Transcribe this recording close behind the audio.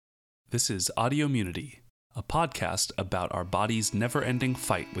This is Audio Miniode, a podcast about our body's never-ending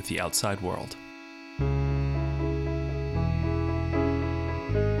fight with the outside world.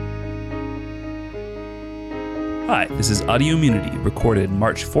 Hi, this is Audio Miniode, recorded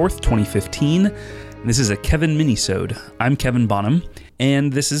March 4th, 2015. And this is a Kevin Minisode. I'm Kevin Bonham,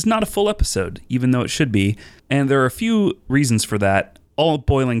 and this is not a full episode, even though it should be. And there are a few reasons for that, all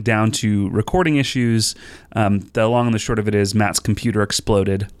boiling down to recording issues. The long and the short of it is Matt's computer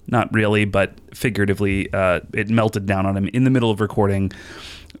exploded. Not really, but figuratively, it melted down on him in the middle of recording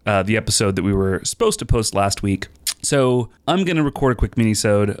the episode that we were supposed to post last week. So I'm going to record a quick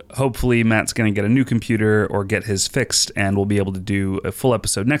minisode. Hopefully Matt's going to get a new computer or get his fixed, and we'll be able to do a full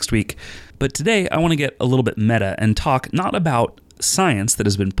episode next week. But today I want to get a little bit meta and talk not about science that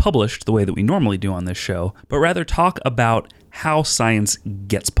has been published the way that we normally do on this show, but rather talk about how science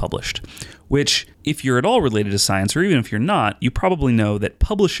gets published, which, if you're at all related to science, or even if you're not, you probably know that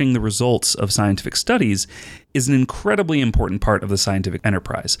publishing the results of scientific studies is an incredibly important part of the scientific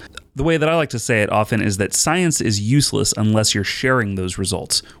enterprise. The way that I like to say it often is that science is useless unless you're sharing those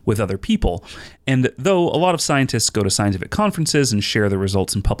results with other people. And though a lot of scientists go to scientific conferences and share the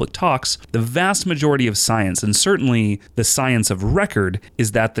results in public talks, the vast majority of science, and certainly the science of record,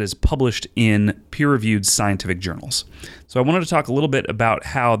 is that is published in peer-reviewed scientific journals. So I wanted to talk a little bit about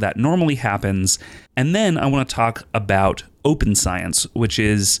how that normally happens, and then I want to talk about open science, which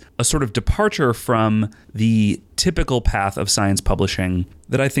is a sort of departure from the typical path of science publishing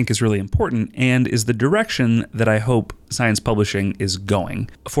that I think is really important and is the direction that I hope science publishing is going,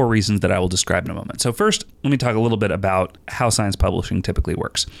 for reasons that I will describe in a moment. So first, let me talk a little bit about how science publishing typically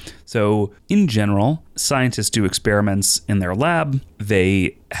works. So in general, scientists do experiments in their lab.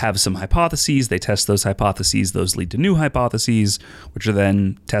 They have some hypotheses. They test those hypotheses. Those lead to new hypotheses, which are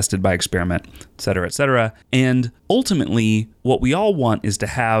then tested by experiment, et cetera, et cetera. And ultimately, what we all want is to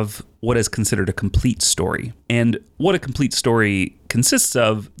have what is considered a complete story. And what a complete story consists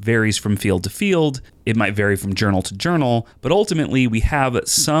of varies from field to field. It might vary from journal to journal, but ultimately we have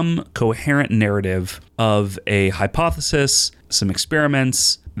some coherent narrative of a hypothesis, some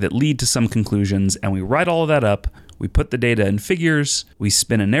experiments that lead to some conclusions, and we write all of that up. We put the data in figures, we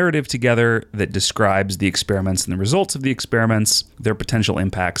spin a narrative together that describes the experiments and the results of the experiments, their potential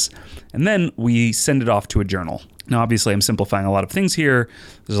impacts, and then we send it off to a journal. Now, obviously, I'm simplifying a lot of things here.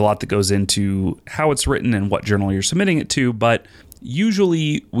 There's a lot that goes into how it's written and what journal you're submitting it to, but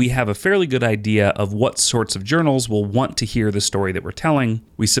usually we have a fairly good idea of what sorts of journals will want to hear the story that we're telling.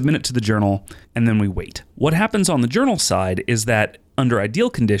 We submit it to the journal, and then we wait. What happens on the journal side is that under ideal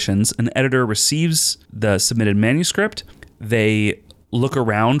conditions, an editor receives the submitted manuscript. They look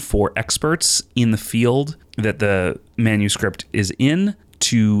around for experts in the field that the manuscript is in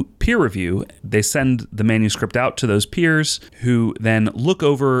to peer review. They send the manuscript out to those peers who then look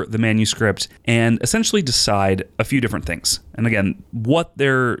over the manuscript and essentially decide a few different things. And again, what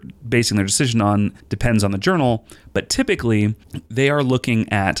they're basing their decision on depends on the journal, but typically they are looking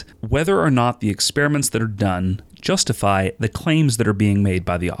at whether or not the experiments that are done justify the claims that are being made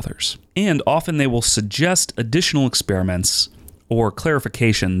by the authors. And often they will suggest additional experiments or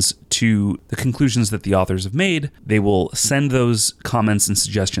clarifications to the conclusions that the authors have made. They will send those comments and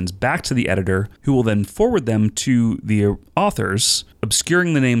suggestions back to the editor, who will then forward them to the authors,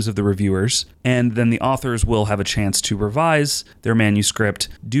 obscuring the names of the reviewers, and then the authors will have a chance to revise their manuscript,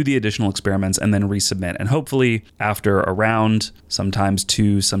 do the additional experiments, and then resubmit. And hopefully, after a round, sometimes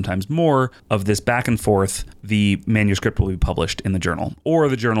two, sometimes more, of this back and forth, the manuscript will be published in the journal. Or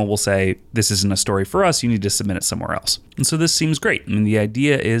the journal will say, this isn't a story for us, you need to submit it somewhere else. And so this seems great. I mean, the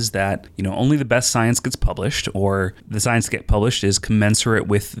idea is that, only the best science gets published, or the science that gets published is commensurate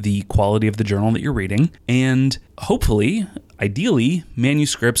with the quality of the journal that you're reading. And hopefully, ideally,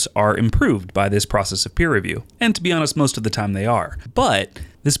 manuscripts are improved by this process of peer review. And to be honest, most of the time they are. But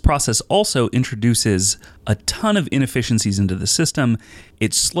this process also introduces a ton of inefficiencies into the system.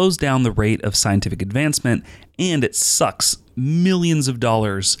 It slows down the rate of scientific advancement, and it sucks millions of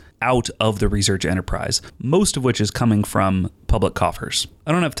dollars out of the research enterprise, most of which is coming from public coffers.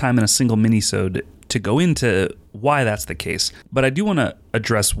 I don't have time in a single minisode to go into why that's the case, but I do want to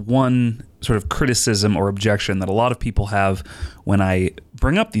address one sort of criticism or objection that a lot of people have when I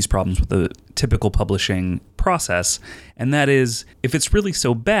bring up these problems with the typical publishing process, and that is, if it's really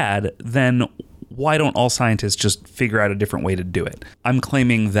so bad, then why don't all scientists just figure out a different way to do it? I'm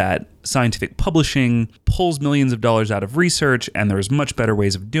claiming that scientific publishing pulls millions of dollars out of research, and there's much better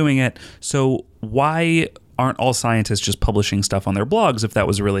ways of doing it. So why aren't all scientists just publishing stuff on their blogs if that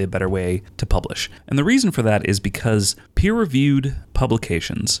was really a better way to publish? And the reason for that is because peer-reviewed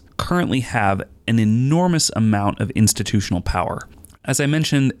publications currently have an enormous amount of institutional power. As I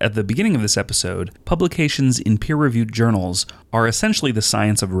mentioned at the beginning of this episode, publications in peer-reviewed journals are essentially the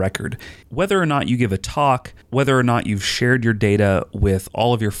science of record. Whether or not you give a talk, whether or not you've shared your data with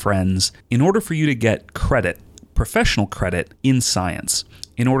all of your friends, in order for you to get credit, professional credit in science,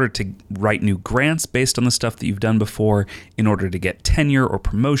 in order to write new grants based on the stuff that you've done before, in order to get tenure or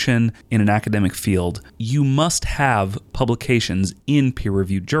promotion in an academic field, you must have publications in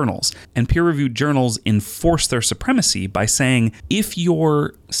peer-reviewed journals. And peer-reviewed journals enforce their supremacy by saying, if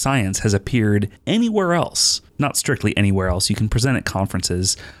your science has appeared anywhere else, not strictly anywhere else, you can present at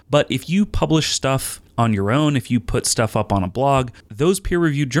conferences, but if you publish stuff on your own, if you put stuff up on a blog, those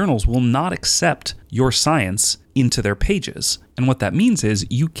peer-reviewed journals will not accept your science into their pages. And what that means is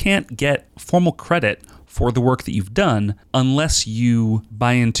you can't get formal credit for the work that you've done unless you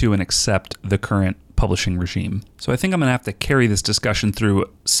buy into and accept the current publishing regime. So I think I'm going to have to carry this discussion through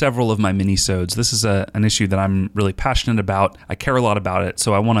several of my minisodes. This is an issue that I'm really passionate about. I care a lot about it,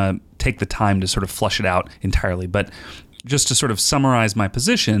 so I want to take the time to sort of flush it out entirely. But just to sort of summarize my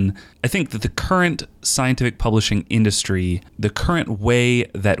position, I think that the current scientific publishing industry, the current way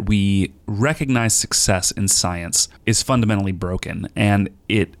that we recognize success in science is fundamentally broken, and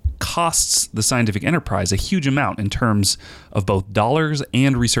it costs the scientific enterprise a huge amount in terms of both dollars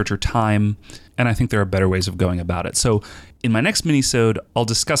and researcher time, and I think there are better ways of going about it. So in my next minisode, I'll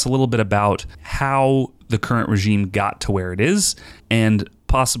discuss a little bit about how the current regime got to where it is, and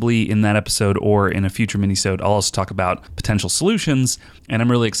possibly in that episode or in a future minisode, I'll also talk about potential solutions. And I'm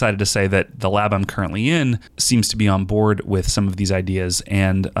really excited to say that the lab I'm currently in seems to be on board with some of these ideas,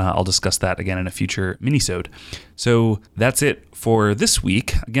 and I'll discuss that again in a future minisode. So that's it for this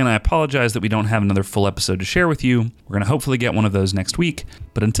week. Again, I apologize that we don't have another full episode to share with you. We're going to hopefully get one of those next week.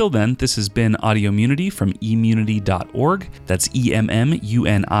 But until then, this has been Audiomunity from emunity.org. That's emunity.org.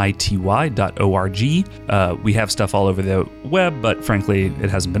 We have stuff all over the web, but frankly, it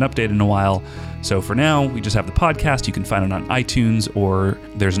hasn't been updated in a while. So for now, we just have the podcast. You can find it on iTunes, or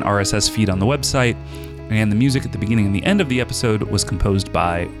there's an RSS feed on the website. And the music at the beginning and the end of the episode was composed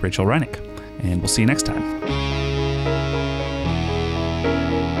by Rachel Reinick. And we'll see you next time.